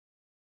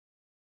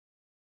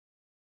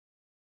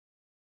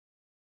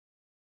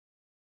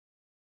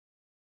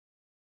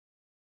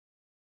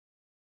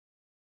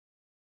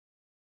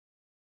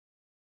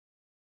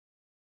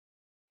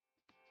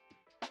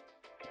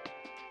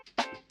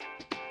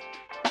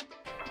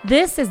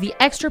This is the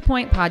Extra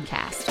Point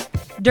Podcast.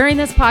 During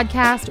this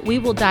podcast, we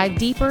will dive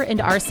deeper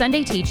into our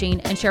Sunday teaching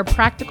and share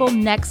practical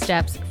next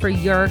steps for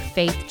your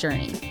faith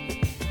journey.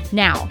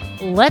 Now,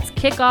 let's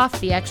kick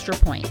off the Extra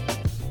Point.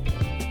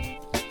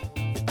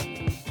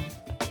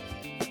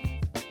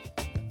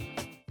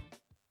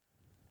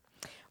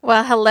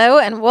 Well, hello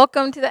and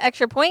welcome to the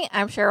Extra Point.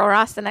 I'm Cheryl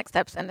Ross, the Next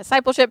Steps and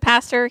Discipleship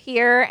Pastor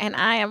here, and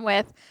I am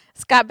with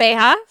Scott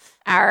Beha,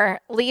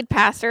 our lead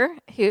pastor,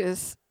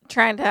 who's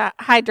trying to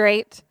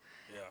hydrate.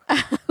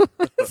 Yeah.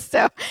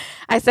 So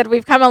I said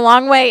we've come a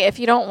long way. If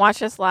you don't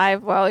watch us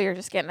live, well, you're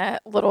just getting a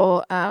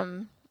little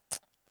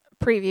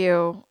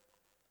preview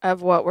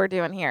of what we're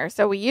doing here.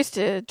 So we used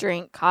to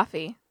drink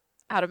coffee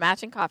out of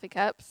matching coffee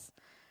cups,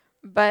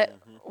 but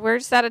we're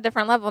just at a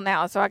different level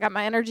now. So I got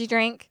my energy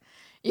drink.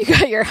 You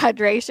got your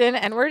hydration,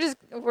 and we're just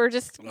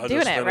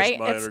doing it, right?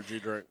 My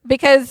energy drink.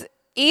 Because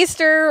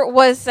Easter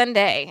was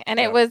Sunday, and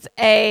it was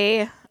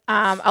a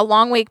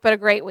long week, but a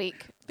great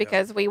week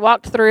because we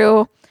walked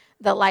through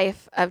the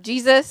life of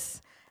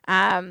Jesus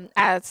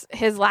as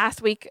his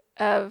last week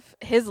of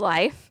his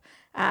life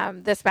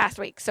this past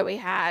week. So we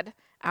had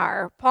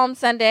our Palm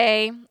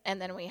Sunday,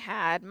 and then we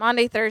had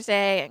Maundy,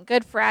 Thursday, and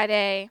Good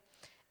Friday,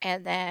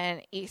 and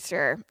then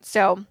Easter.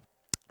 So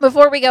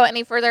before we go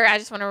any further, I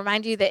just want to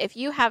remind you that if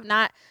you have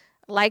not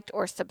liked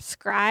or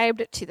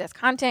subscribed to this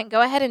content,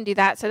 go ahead and do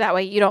that so that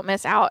way you don't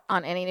miss out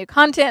on any new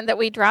content that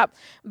we drop.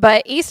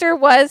 But Easter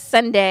was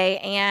Sunday,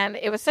 and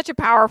it was such a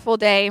powerful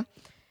day.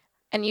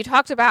 And you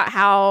talked about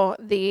how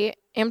the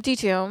empty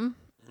tomb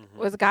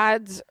was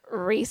God's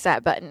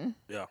reset button.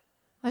 Yeah.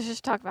 Let's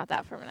just talk about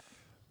that for a minute.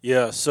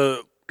 Yeah,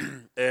 so,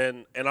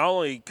 and I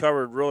only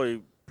covered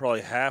really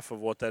probably half of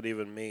what that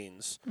even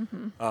means.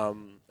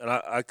 And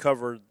I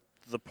covered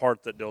the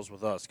part that deals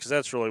with us, because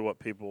that's really what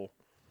people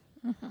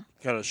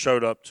kind of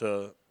showed up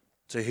to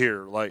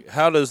hear. Like,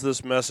 how does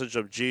this message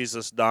of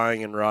Jesus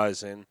dying and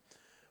rising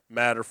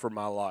matter for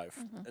my life?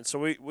 And so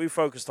we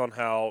focused on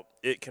how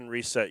it can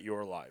reset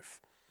your life.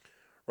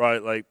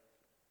 Right, like,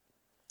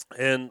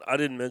 and I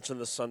didn't mention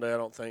this Sunday, I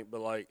don't think, but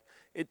like,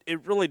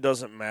 it really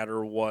doesn't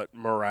matter what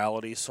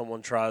morality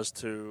someone tries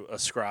to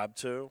ascribe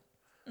to.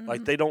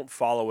 Like, they don't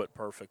follow it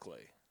perfectly.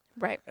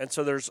 Right. And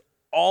so there's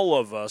all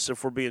of us,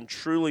 if we're being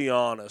truly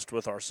honest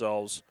with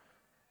ourselves,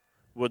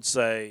 would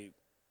say,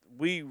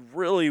 we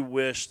really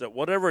wish that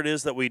whatever it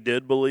is that we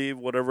did believe,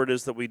 whatever it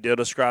is that we did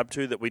ascribe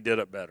to, that we did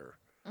it better.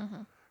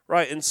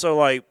 Right, and so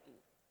like,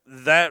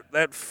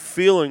 that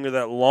feeling or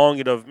that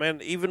longing of, man,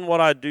 even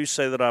what I do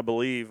say that I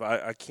believe,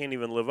 I can't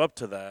even live up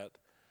to that.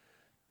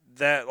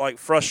 That, like,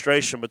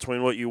 frustration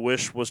between what you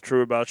wish was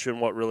true about you and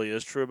what really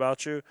is true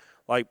about you,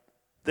 like,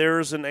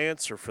 there's an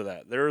answer for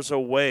that. There's a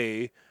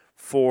way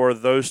for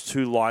those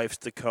two lives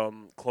to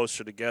come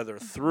closer together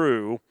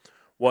through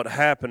what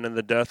happened in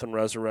the death and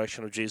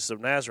resurrection of Jesus of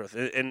Nazareth.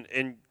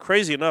 And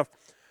crazy enough,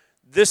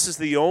 this is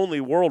the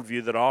only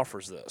worldview that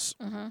offers this.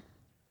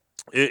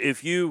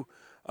 If you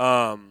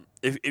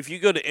If you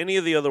go to any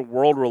of the other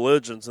world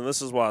religions, and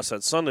this is why I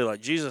said Sunday,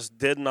 like, Jesus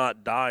did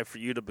not die for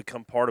you to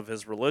become part of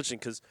his religion,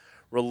 because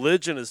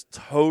religion is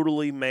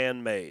totally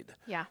man-made.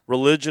 Yeah.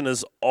 Religion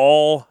is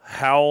all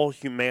how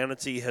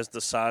humanity has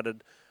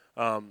decided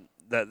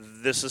that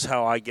this is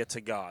how I get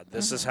to God.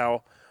 This is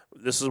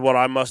what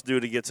I must do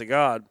to get to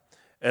God.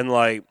 And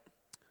like,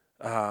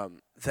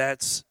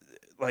 that's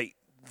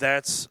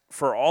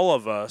for all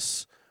of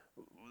us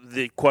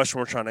the question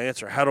we're trying to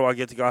answer. How do I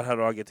get to God? How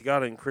do I get to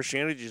God? And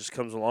Christianity just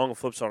comes along and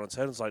flips on its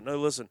head. It's like, no,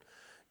 listen,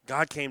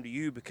 God came to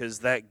you because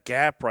that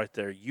gap right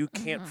there, you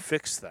can't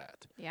fix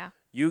that. Yeah.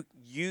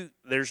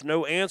 There's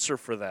no answer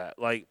for that.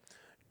 Like,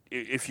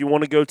 if you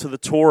want to go to the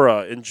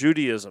Torah in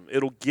Judaism,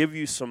 it'll give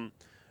you some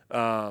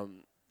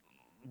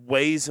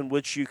ways in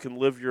which you can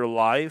live your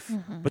life,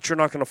 but you're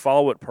not going to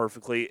follow it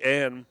perfectly,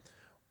 and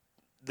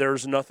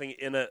there's nothing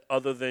in it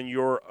other than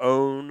your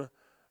own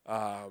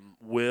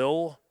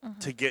will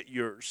to get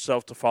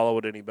yourself to follow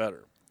it any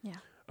better.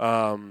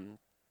 Yeah.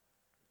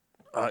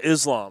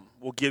 Islam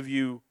will give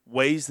you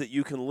ways that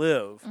you can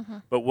live,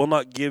 but will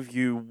not give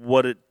you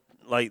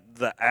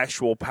the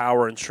actual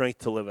power and strength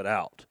to live it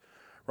out,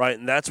 right?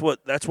 And that's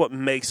what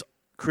makes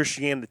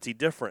Christianity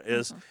different.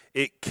 Is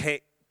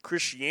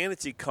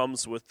Christianity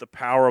comes with the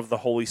power of the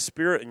Holy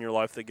Spirit in your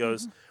life that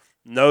goes,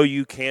 no,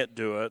 you can't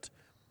do it.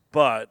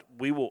 But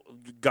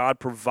God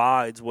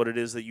provides what it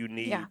is that you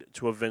need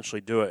to eventually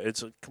do it.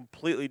 It's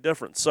completely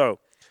different. So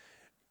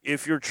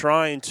if you're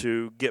trying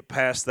to get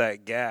past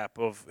that gap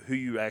of who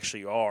you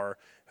actually are,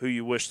 who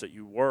you wish that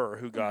you were,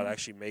 who God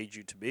actually made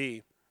you to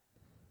be,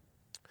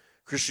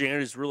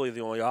 Christianity is really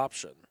the only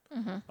option.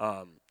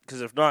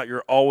 Because if not,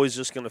 you're always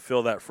just going to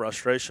feel that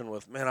frustration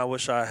with, man, I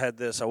wish I had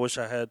this. I wish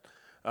I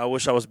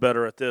was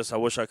better at this. I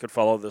wish I could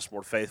follow this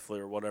more faithfully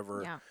or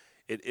whatever. Yeah.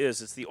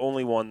 It's the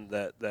only one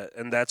that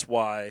and that's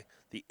why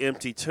the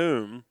empty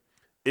tomb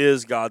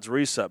is God's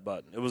reset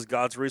button. It was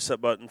God's reset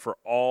button for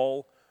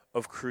all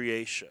of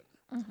creation,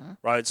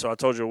 right? So I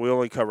told you we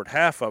only covered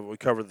half of it. We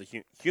covered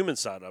the human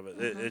side of it.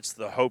 It's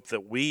the hope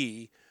that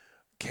we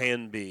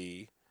can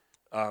be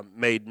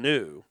made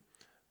new.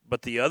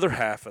 But the other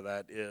half of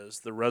that is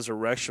the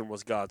resurrection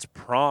was God's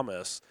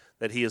promise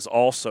that he is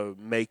also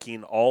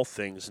making all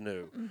things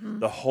new. Mm-hmm.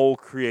 The whole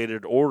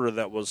created order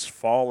that was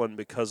fallen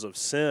because of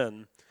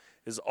sin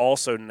is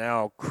also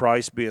now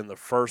Christ being the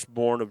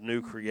firstborn of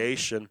new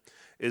creation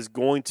is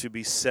going to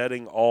be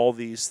setting all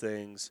these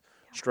things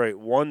straight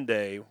one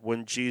day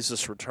when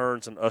Jesus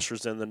returns and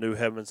ushers in the new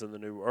heavens and the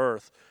new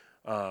earth.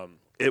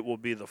 It will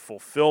be the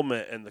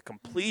fulfillment and the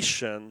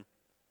completion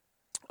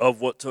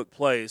of what took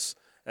place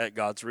at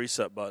God's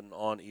reset button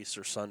on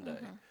Easter Sunday.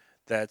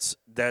 That's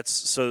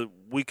so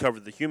we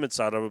covered the human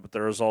side of it, but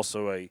there is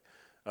also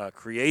a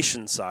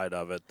creation side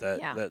of it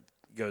that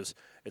goes.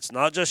 It's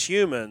not just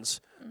humans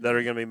that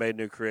are going to be made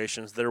new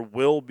creations. There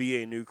will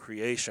be a new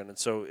creation, and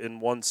so in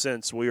one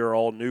sense, we are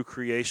all new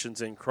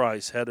creations in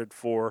Christ, headed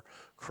for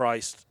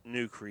Christ's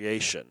new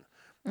creation.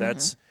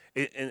 That's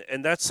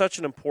and that's such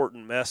an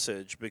important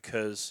message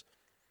because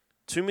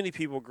too many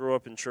people grow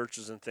up in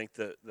churches and think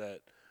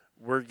that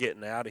we're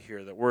getting out of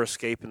here, that we're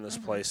escaping this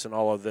place and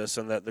all of this,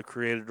 and that the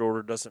created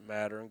order doesn't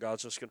matter, and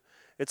God's just going to...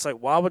 It's like,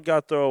 why would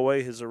God throw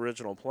away his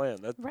original plan?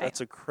 That's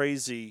a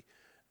crazy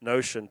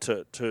notion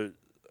to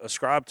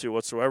ascribe to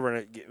whatsoever,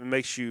 and it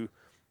makes you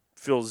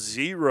feel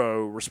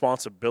zero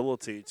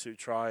responsibility to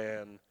try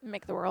and...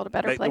 Make the world a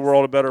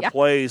better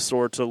place,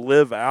 or to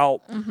live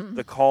out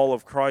the call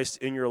of Christ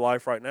in your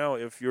life right now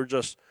if you're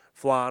just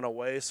flying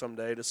away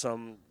someday to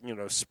some,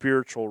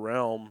 spiritual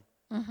realm.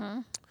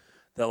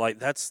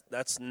 That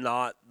that's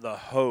not the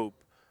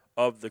hope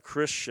of the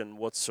Christian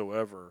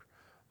whatsoever.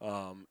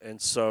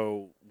 And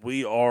so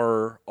we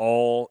are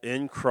all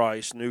in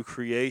Christ, new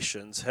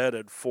creations,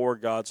 headed for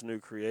God's new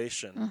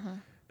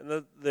creation.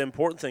 And the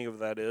important thing of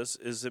that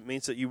is it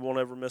means that you won't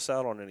ever miss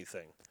out on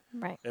anything.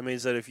 Right. It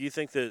means that if you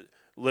think that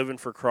living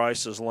for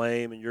Christ is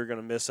lame and you're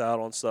going to miss out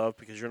on stuff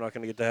because you're not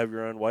going to get to have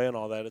your own way and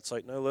all that, it's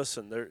like, no,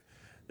 listen,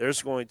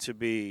 there's going to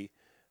be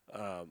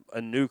a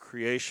new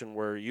creation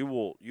where you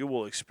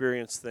will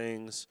experience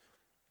things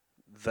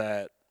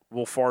that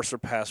will far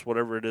surpass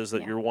whatever it is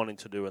that you're wanting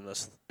to do in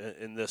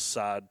this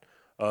side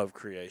of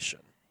creation.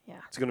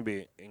 Yeah, it's going to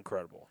be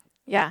incredible.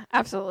 Yeah,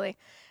 absolutely.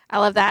 I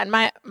love that.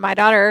 And my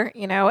daughter,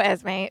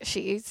 Esme,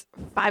 she's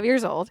 5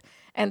 years old,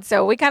 and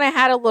so we kind of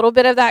had a little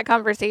bit of that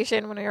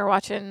conversation when we were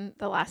watching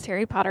the last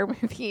Harry Potter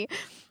movie.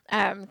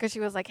 Because she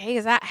was like, "Hey,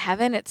 is that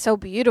heaven? It's so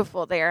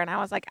beautiful there." And I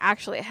was like,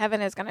 "Actually,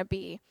 heaven is going to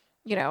be,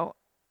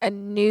 a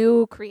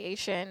new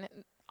creation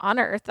on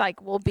earth.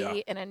 Like we'll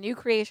be in a new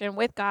creation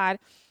with God,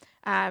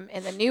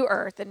 in the new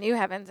earth, the new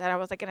heavens." And I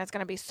was like, and it's going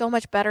to be so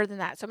much better than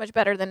that, so much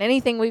better than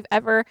anything we've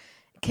ever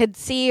could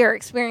see or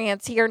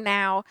experience here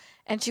now.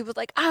 And she was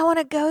like, "I want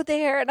to go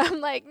there." And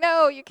I'm like,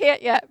 "No, you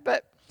can't yet."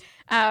 But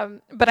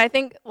I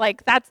think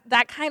like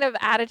that kind of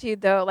attitude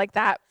though, like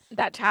that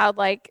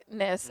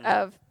childlikeness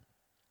of,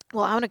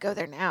 well, I want to go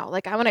there now.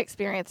 Like I want to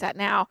experience that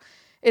now,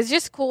 is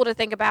just cool to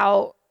think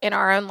about in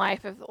our own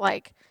life of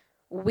like,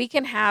 we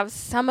can have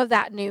some of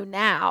that new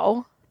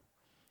now,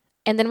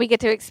 and then we get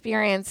to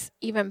experience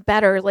even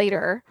better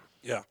later.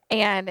 Yeah.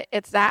 And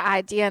it's that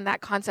idea and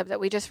that concept that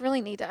we just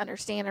really need to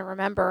understand and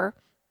remember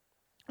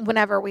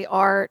whenever we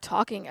are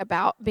talking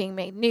about being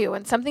made new.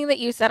 And something that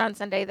you said on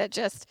Sunday that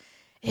just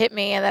hit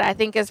me, and that I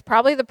think is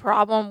probably the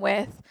problem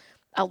with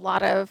a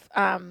lot of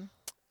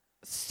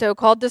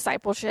so-called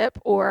discipleship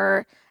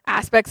or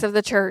aspects of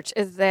the church,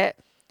 is that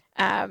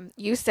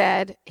you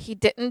said, he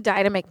didn't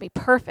die to make me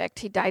perfect.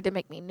 He died to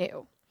make me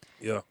new.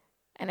 Yeah.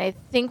 And I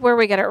think where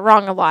we get it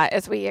wrong a lot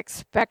is we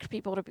expect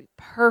people to be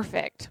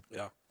perfect.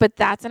 Yeah. But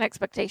that's an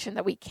expectation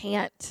that we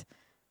can't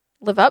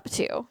live up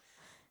to.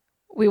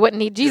 We wouldn't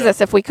need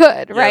Jesus if we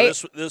could, right?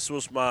 This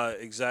was my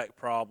exact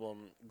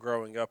problem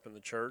growing up in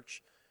the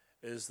church,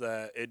 is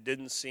that it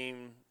didn't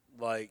seem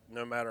like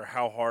no matter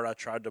how hard I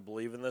tried to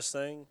believe in this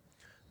thing,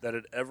 that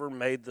it ever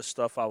made the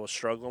stuff I was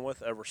struggling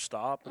with ever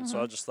stop. And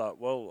so I just thought,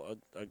 well,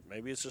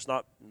 maybe it's just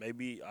not,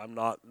 maybe I'm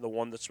not the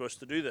one that's supposed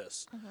to do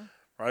this,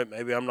 right?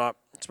 Maybe I'm not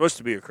supposed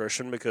to be a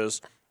Christian,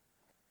 because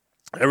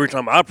every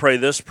time I pray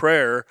this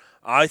prayer,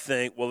 I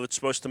think, well, it's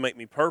supposed to make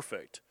me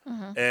perfect.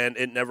 And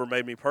it never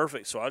made me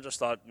perfect. So I just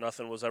thought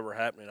nothing was ever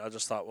happening. I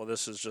just thought, well,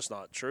 this is just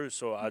not true.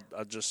 So I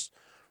just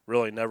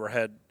really never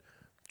had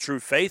true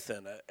faith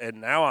in it.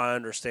 And now I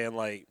understand,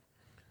 like,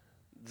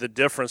 the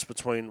difference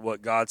between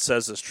what God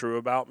says is true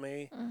about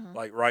me,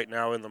 like right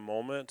now in the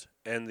moment,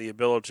 and the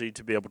ability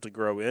to be able to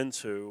grow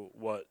into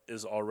what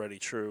is already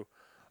true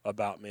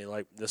about me.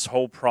 Like this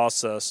whole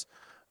process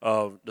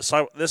of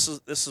disciple. This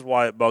is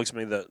why it bugs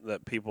me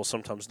that people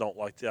sometimes don't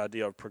like the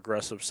idea of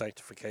progressive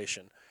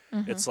sanctification.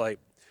 It's like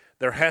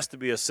there has to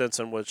be a sense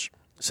in which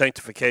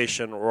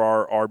sanctification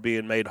or our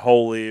being made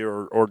holy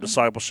or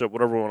discipleship,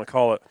 whatever we want to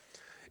call it,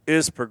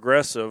 is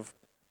progressive.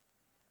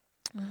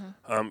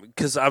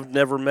 Because I've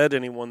never met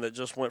anyone that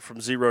just went from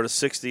 0 to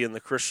 60 in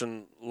the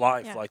Christian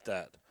life like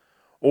that,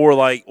 or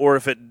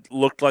if it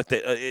looked like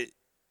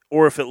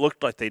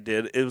they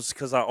did, it was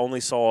because I only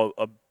saw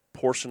a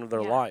portion of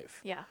their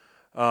life.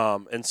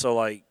 And so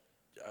like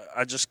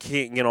I just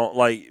can't,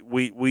 like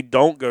we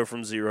don't go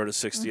from 0 to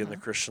 60 in the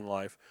Christian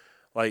life.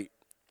 Like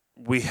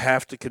we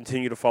have to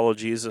continue to follow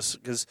Jesus,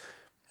 because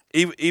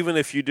even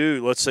if you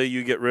do, let's say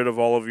you get rid of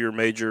all of your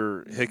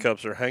major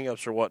hiccups or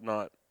hang-ups or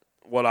whatnot,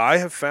 what I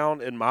have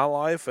found in my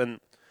life, and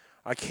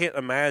I can't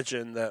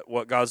imagine that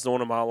what God's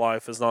doing in my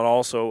life is not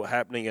also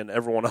happening in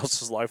everyone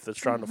else's life that's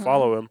trying to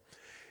follow him.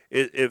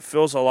 It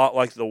feels a lot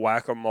like the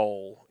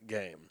whack-a-mole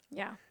game.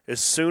 Yeah. As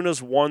soon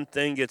as one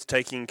thing gets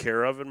taken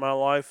care of in my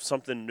life,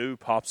 something new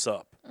pops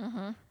up.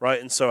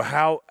 Right? And so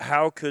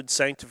how could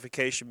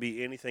sanctification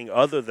be anything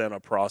other than a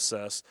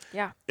process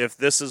if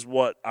this is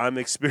what I'm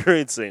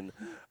experiencing?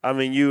 I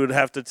mean, you would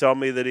have to tell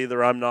me that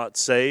either I'm not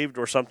saved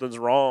or something's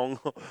wrong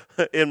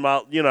in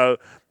my,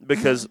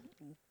 because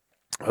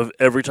of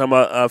every time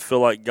I feel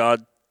like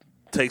God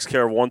takes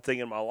care of one thing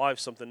in my life,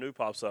 something new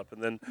pops up.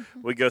 And then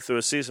we go through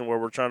a season where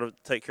we're trying to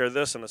take care of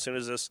this, and as soon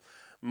as this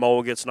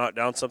mole gets knocked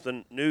down,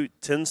 something new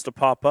tends to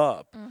pop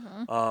up.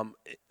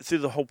 Through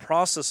the whole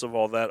process of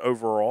all that,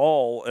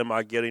 overall, am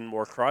I getting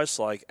more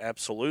Christ-like?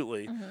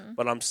 Absolutely.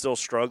 But I'm still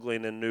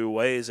struggling in new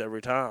ways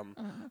every time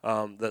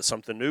that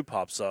something new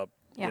pops up.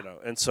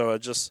 And so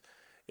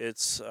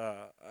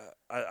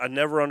I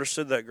never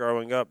understood that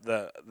growing up,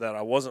 that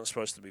I wasn't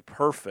supposed to be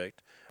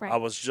perfect. Right. I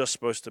was just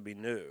supposed to be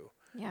new.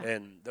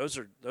 And those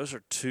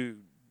are two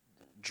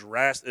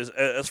drastic,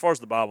 as far as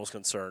the Bible's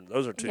concerned,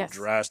 those are two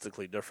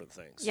drastically different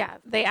things. Yeah,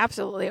 they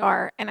absolutely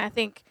are. And I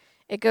think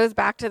it goes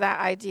back to that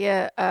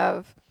idea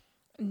of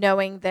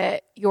knowing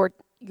that you're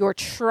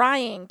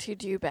trying to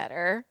do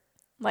better.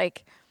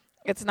 Like,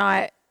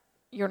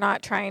 you're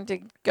not trying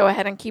to go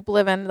ahead and keep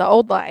living the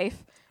old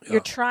life.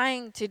 You're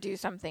trying to do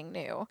something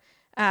new.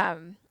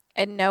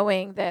 And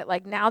knowing that,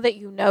 like, now that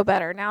you know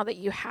better, now that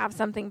you have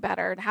something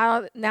better,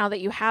 now that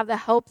you have the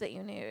help that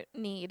you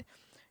need,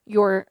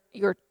 you're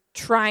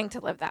trying to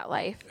live that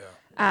life.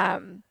 I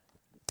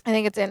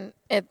think it's in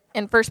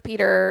 1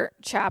 Peter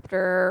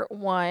chapter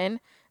 1.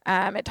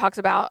 It talks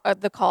about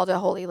the call to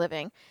holy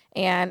living,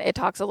 and it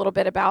talks a little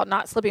bit about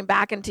not slipping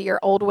back into your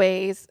old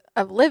ways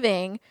of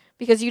living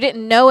because you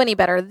didn't know any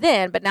better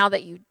then, but now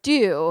that you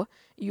do,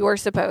 you're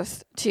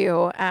supposed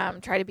to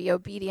try to be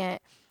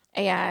obedient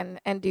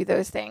and do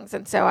those things.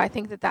 And so I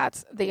think that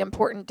that's the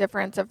important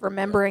difference of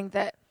remembering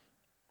that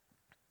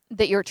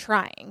you're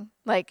trying,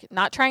 like,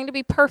 not trying to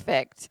be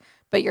perfect,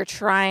 but you're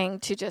trying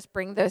to just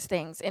bring those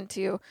things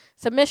into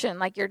submission,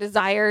 like your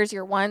desires,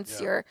 your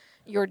wants,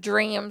 your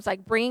dreams,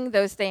 like bring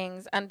those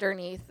things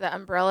underneath the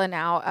umbrella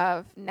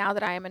now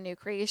that I am a new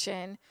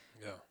creation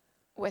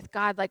with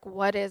God. Like,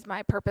 what is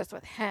my purpose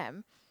with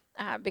him?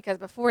 Because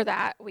before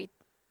that, we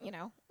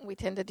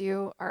tend to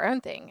do our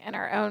own thing and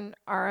our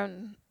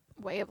own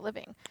way of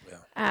living.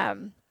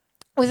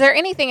 Was there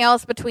anything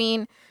else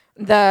between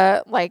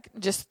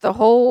just the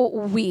whole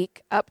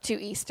week up to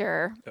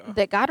Easter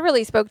that God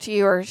really spoke to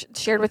you or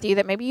shared with you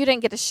that maybe you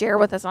didn't get to share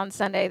with us on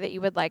Sunday that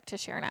you would like to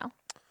share now?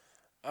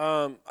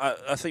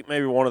 I think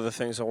maybe one of the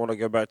things I want to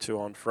go back to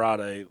on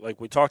Friday,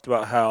 like we talked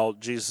about how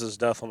Jesus'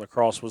 death on the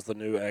cross was the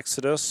new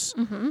Exodus.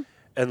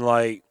 And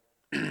like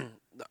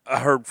I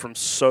heard from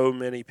so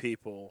many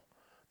people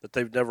that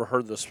they've never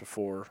heard this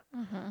before.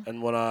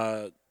 And when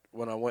I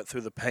went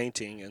through the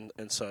painting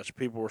and such,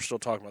 people were still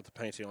talking about the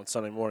painting on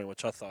Sunday morning,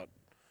 which I thought,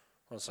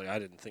 honestly, I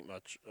didn't think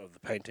much of the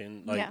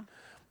painting.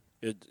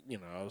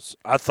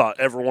 I thought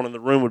everyone in the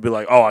room would be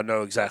like, "Oh, I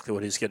know exactly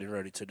what he's getting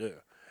ready to do,"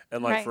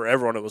 and for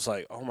everyone, it was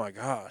like, "Oh my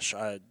gosh,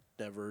 I had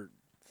never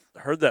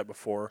heard that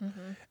before."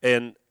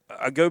 And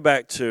I go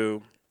back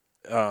to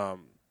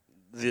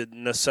the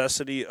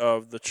necessity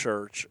of the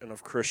church and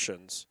of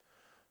Christians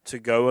to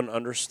go and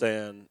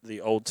understand the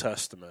Old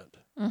Testament,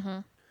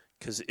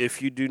 because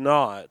if you do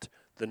not,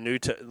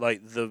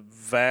 the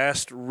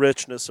vast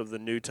richness of the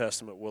New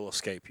Testament will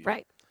escape you.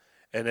 Right.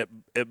 And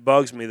it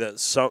bugs me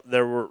that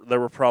there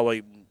were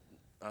probably,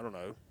 I don't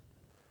know,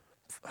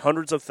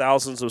 hundreds of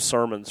thousands of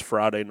sermons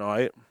Friday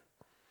night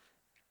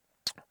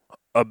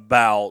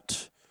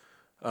about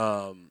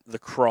the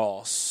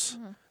cross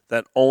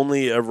that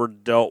only ever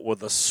dealt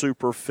with a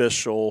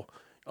superficial,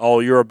 oh,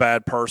 you're a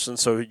bad person,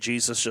 so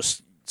Jesus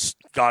just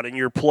got in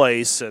your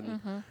place,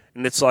 and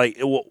it's like,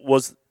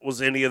 was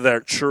any of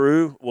that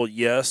true? Well,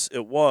 yes,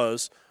 it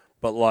was,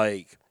 but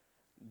like,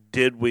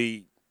 did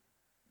we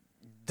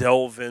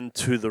delve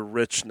into the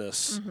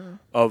richness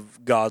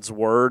of God's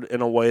word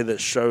in a way that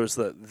shows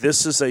that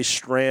this is a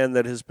strand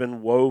that has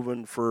been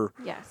woven for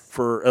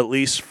at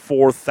least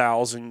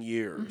 4,000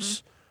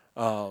 years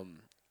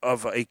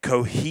of a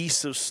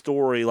cohesive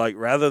story, like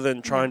rather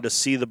than trying to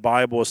see the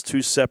Bible as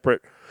two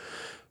separate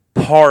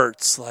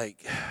parts,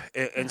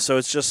 and so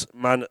it's just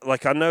I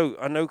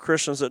know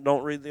Christians that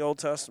don't read the Old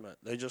Testament.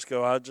 They just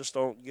go, I just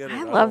don't get it.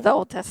 I love the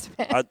Old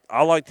Testament.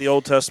 I like the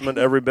Old Testament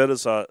every bit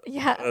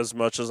as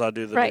much as I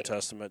do the New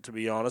Testament, to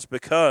be honest,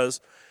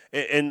 because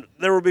and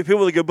there will be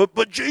people that go,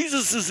 but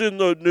Jesus is in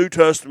the New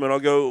Testament. I'll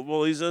go,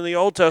 well, he's in the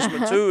Old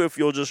Testament too if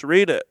you'll just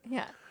read it.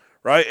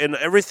 Right? And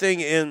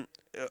everything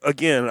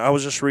again, I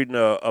was just reading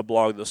a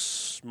blog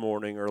this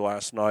morning or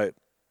last night,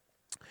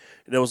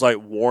 and it was like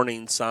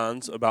warning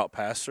signs about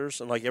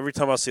pastors. And like every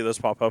time I see those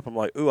pop up, I'm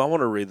like, ooh, I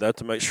want to read that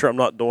to make sure I'm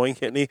not doing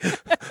any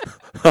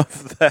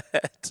of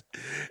that.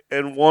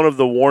 And one of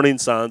the warning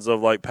signs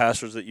of like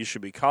pastors that you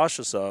should be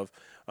cautious of,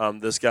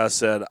 this guy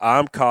said,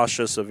 I'm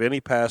cautious of any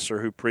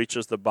pastor who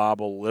preaches the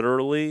Bible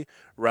literally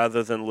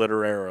rather than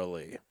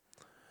literarily.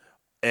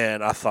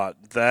 And I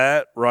thought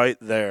that right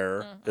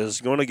there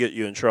is going to get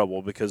you in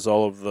trouble because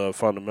all of the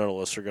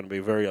fundamentalists are going to be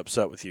very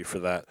upset with you for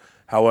that.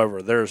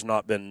 However, there's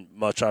not been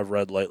much I've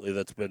read lately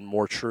that's been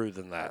more true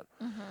than that.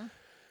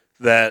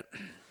 That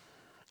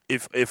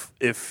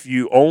if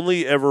you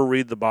only ever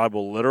read the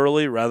Bible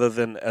literally rather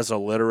than as a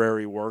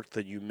literary work,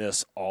 then you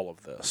miss all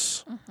of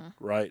this,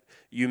 right?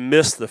 You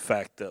miss the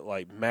fact that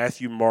like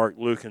Matthew, Mark,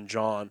 Luke, and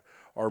John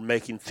are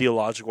making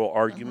theological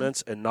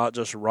arguments and not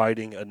just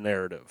writing a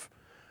narrative.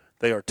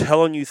 They are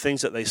telling you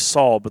things that they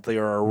saw, but they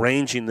are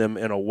arranging them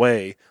in a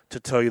way to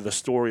tell you the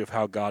story of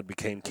how God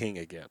became king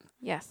again.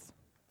 Yes.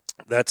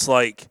 That's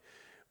like,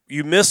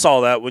 you miss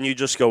all that when you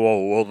just go,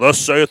 oh, well, thus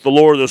saith the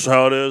Lord, this is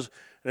how it is.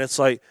 And it's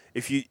like,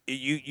 if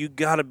you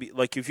got to be,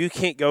 like, if you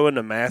can't go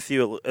into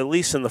Matthew, at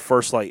least in the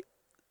first, like,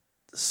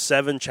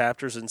 7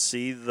 chapters and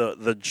see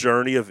the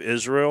journey of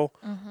Israel,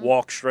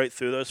 walk straight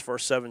through those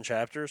first 7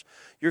 chapters,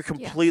 you're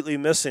completely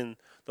missing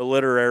the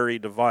literary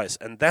device.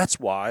 And that's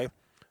why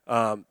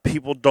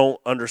people don't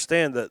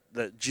understand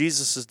that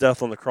Jesus'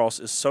 death on the cross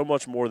is so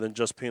much more than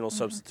just penal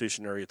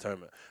substitutionary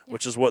atonement,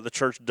 which is what the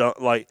church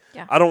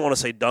I don't want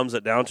to say dumbs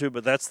it down to,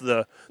 but that's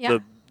the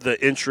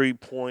entry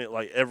point.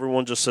 Like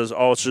everyone just says,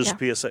 oh, it's just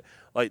PSA.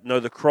 Like, no,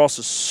 the cross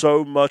is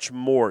so much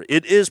more.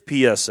 It is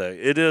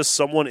PSA. It is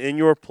someone in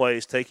your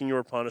place taking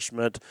your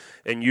punishment,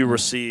 and you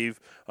receive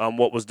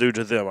what was due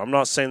to them. I'm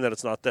not saying that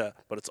it's not that,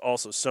 but it's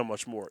also so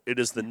much more. It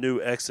is the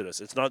new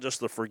Exodus. It's not just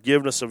the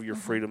forgiveness of your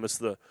freedom.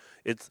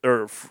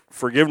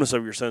 Forgiveness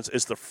of your sins.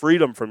 It's the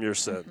freedom from your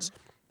sins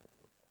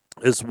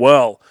as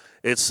well.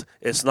 It's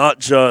not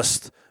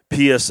just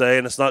PSA,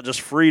 and it's not just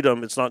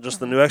freedom. It's not just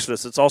the new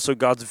Exodus. It's also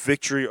God's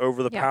victory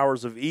over the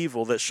powers of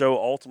evil that show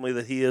ultimately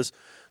that He is.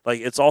 Like,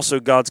 it's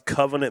also God's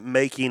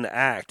covenant-making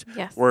act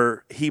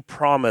where He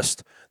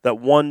promised that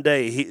one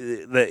day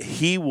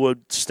He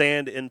would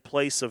stand in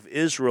place of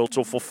Israel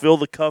to fulfill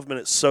the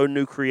covenant so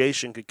new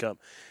creation could come.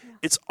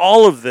 It's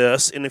all of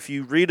this, and if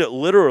you read it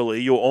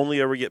literally, you'll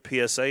only ever get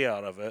PSA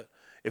out of it.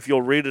 If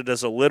you'll read it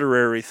as a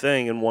literary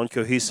thing in one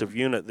cohesive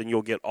unit, then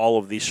you'll get all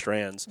of these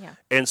strands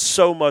and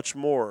so much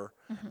more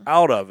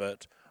out of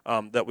it.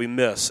 That we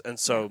miss. And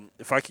so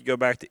if I could go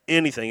back to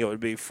anything, it would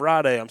be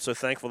Friday. I'm so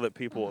thankful that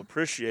people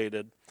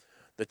appreciated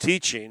the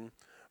teaching,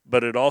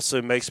 but it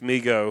also makes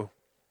me go,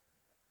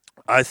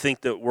 I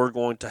think that we're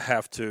going to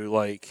have to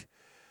like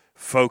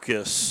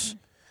focus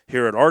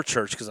here at our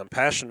church, because I'm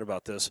passionate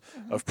about this,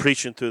 of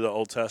preaching through the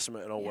Old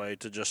Testament in a way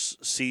to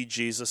just see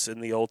Jesus in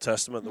the Old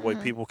Testament, the way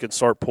people can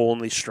start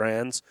pulling these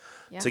strands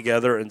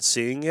together and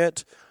seeing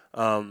it.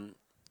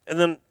 And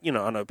then, you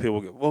know, I know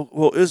people go,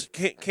 well,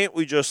 can't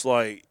we just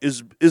like,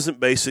 isn't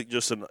basic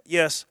just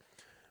yes,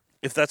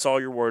 if that's all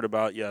you're worried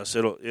about, yes,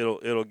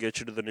 it'll get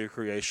you to the new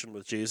creation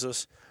with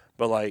Jesus.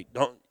 But like,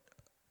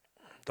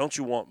 don't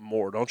you want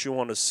more? Don't you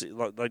want to see,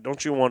 like,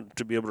 don't you want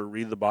to be able to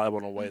read the Bible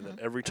in a way that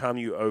every time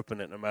you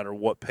open it, no matter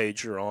what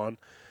page you're on,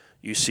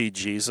 you see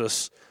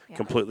Jesus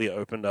completely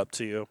opened up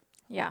to you?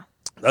 Yeah.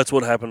 That's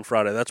what happened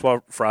Friday. That's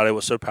why Friday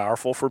was so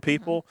powerful for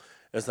people.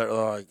 Is that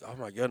like, oh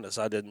my goodness,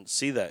 I didn't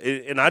see that.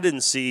 And I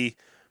didn't see,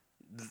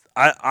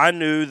 I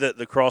knew that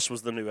the cross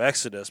was the new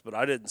Exodus, but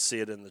I didn't see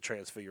it in the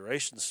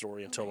Transfiguration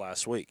story until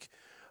last week.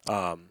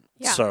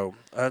 So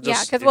I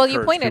just because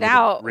you pointed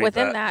out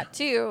within that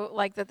too,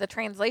 like that the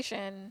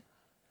translation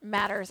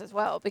matters as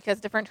well, because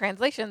different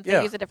translations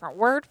they use a different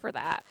word for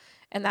that,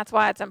 and that's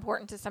why it's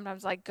important to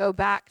sometimes like go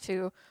back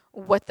to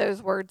what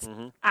those words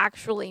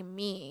actually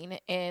mean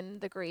in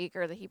the Greek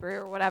or the Hebrew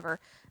or whatever,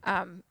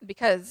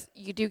 because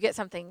you do get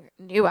something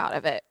new out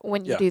of it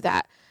when you do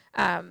that.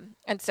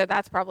 And so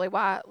that's probably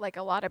why like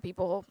a lot of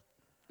people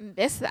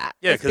miss that.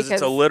 Yeah, because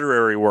it's a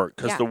literary work,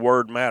 because the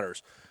word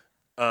matters.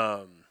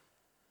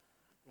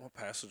 What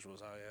passage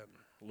was I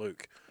in?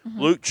 Luke.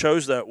 Luke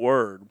chose that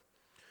word.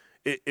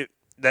 It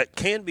that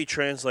can be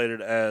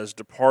translated as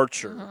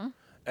departure,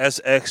 as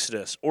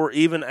exodus, or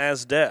even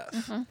as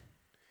death.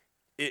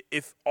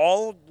 If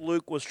all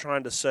Luke was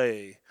trying to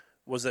say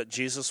was that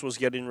Jesus was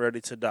getting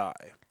ready to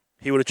die,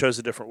 he would have chose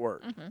a different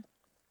word.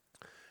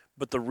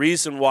 But the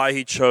reason why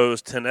he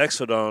chose ten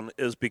exodon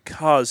is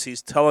because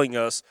he's telling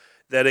us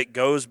that it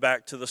goes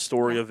back to the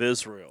story of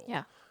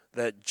Israel.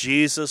 That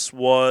Jesus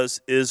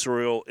was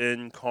Israel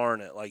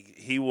incarnate. Like,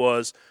 he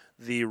was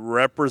the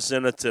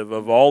representative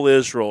of all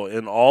Israel.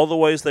 In all the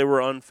ways they were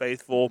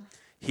unfaithful,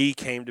 he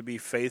came to be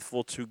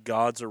faithful to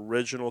God's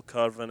original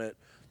covenant,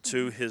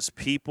 to his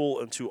people,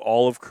 and to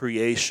all of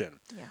creation.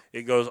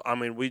 It goes, I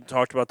mean, we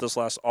talked about this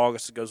last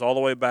August. It goes all the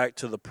way back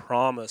to the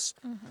promise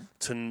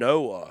to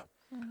Noah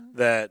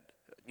that,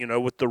 you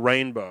know, with the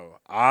rainbow,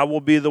 I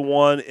will be the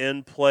one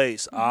in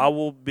place. I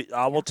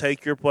will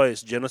take your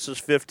place. Genesis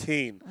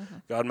 15,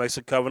 God makes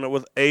a covenant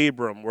with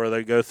Abram where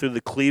they go through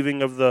the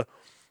cleaving of the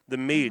the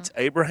meets.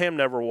 Abraham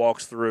never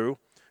walks through.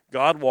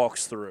 God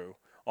walks through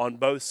on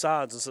both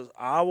sides and says,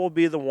 I will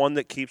be the one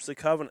that keeps the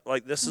covenant.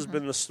 Like, this has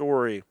been the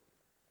story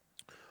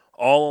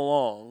all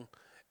along.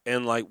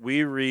 And, like,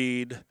 we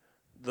read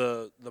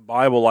the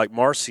Bible like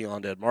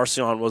Marcion did.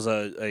 Marcion was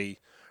a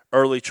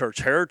early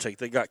church heretic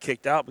that got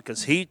kicked out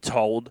because he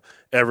told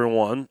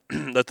everyone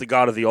that the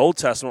God of the Old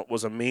Testament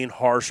was a mean,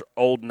 harsh,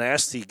 old,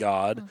 nasty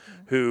God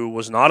who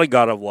was not a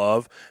God of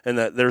love, and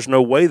that there's no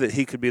way that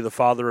he could be the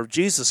father of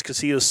Jesus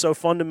because he is so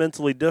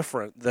fundamentally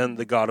different than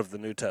the God of the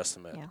New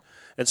Testament. Yeah.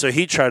 And so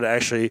he tried to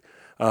actually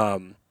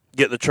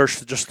get the church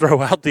to just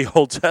throw out the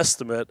Old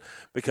Testament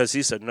because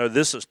he said, no,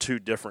 this is two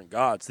different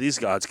gods. These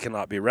gods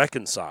cannot be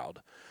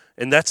reconciled.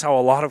 And that's how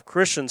a lot of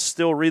Christians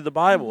still read the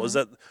Bible, is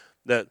that,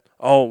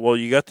 oh, well,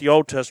 you got the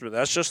Old Testament.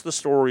 That's just the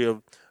story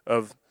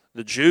of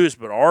the Jews,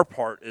 but our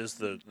part is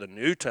the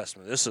New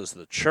Testament. This is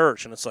the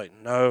church. And it's like,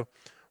 no,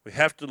 we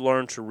have to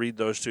learn to read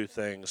those two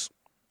things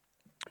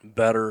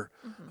better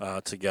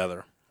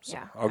together. So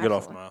yeah, I'll get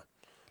off my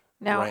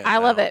rant I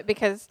love now. it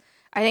because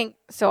I think,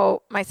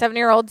 so my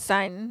 7-year-old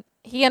son,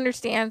 he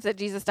understands that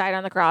Jesus died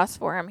on the cross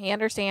for him. He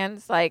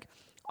understands, like,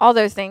 all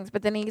those things,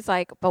 but then he's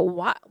like, but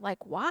why?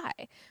 Like, why?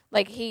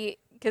 Like,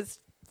 because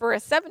for a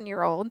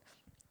 7-year-old,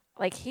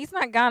 like, he's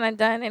not gone and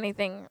done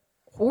anything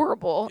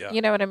horrible. Yeah.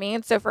 You know what I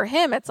mean? So for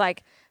him, it's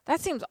like, that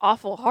seems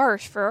awful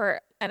harsh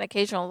for an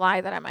occasional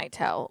lie that I might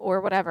tell or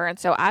whatever. And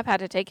so I've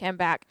had to take him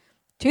back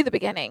to the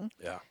beginning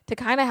to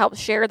kind of help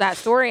share that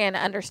story and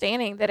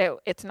understanding that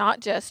it's not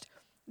just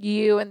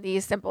you and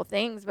these simple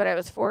things, but it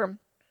was for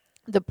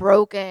the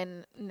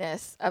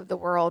brokenness of the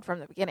world from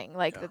the beginning,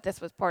 like that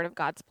this was part of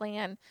God's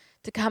plan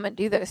to come and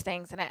do those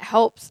things. And it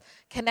helps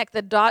connect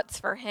the dots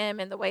for him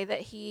in the way that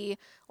he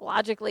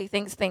logically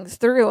thinks things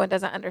through and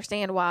doesn't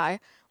understand why,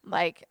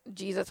 like,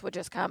 Jesus would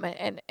just come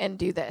and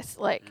do this,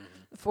 like,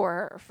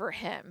 for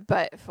him.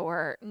 But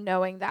for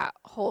knowing that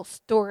whole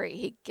story,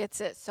 he gets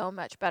it so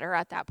much better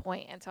at that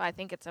point. And so I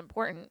think it's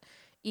important,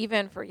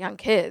 even for young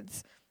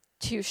kids,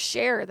 to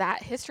share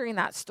that history and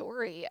that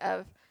story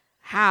of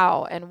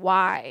how and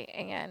why,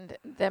 and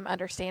them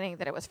understanding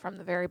that it was from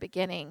the very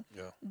beginning,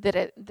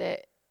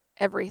 that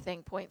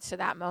everything points to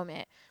that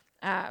moment,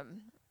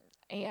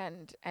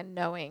 and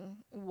knowing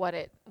what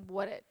it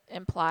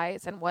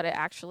implies and what it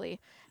actually,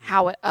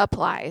 how it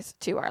applies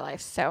to our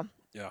life. So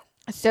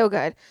so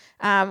good.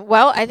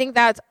 Well, I think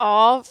that's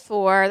all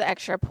for the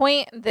Extra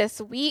Point this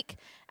week.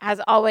 As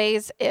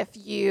always, if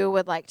you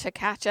would like to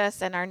catch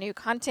us in our new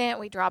content,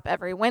 we drop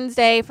every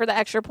Wednesday for the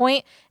Extra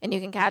Point, and you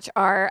can catch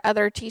our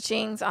other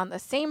teachings on the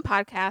same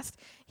podcast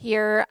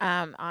here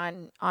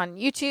on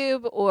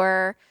YouTube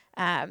or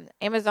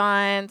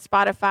Amazon,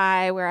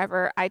 Spotify,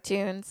 wherever,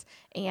 iTunes.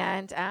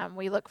 And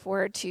we look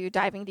forward to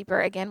diving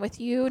deeper again with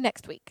you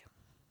next week.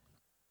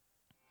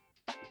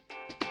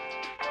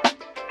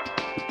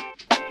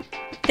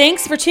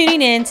 Thanks for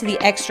tuning in to The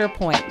Extra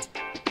Point.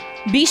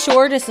 Be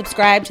sure to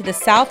subscribe to the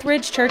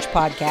Southridge Church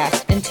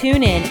Podcast and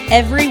tune in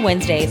every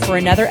Wednesday for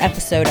another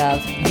episode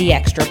of The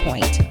Extra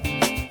Point.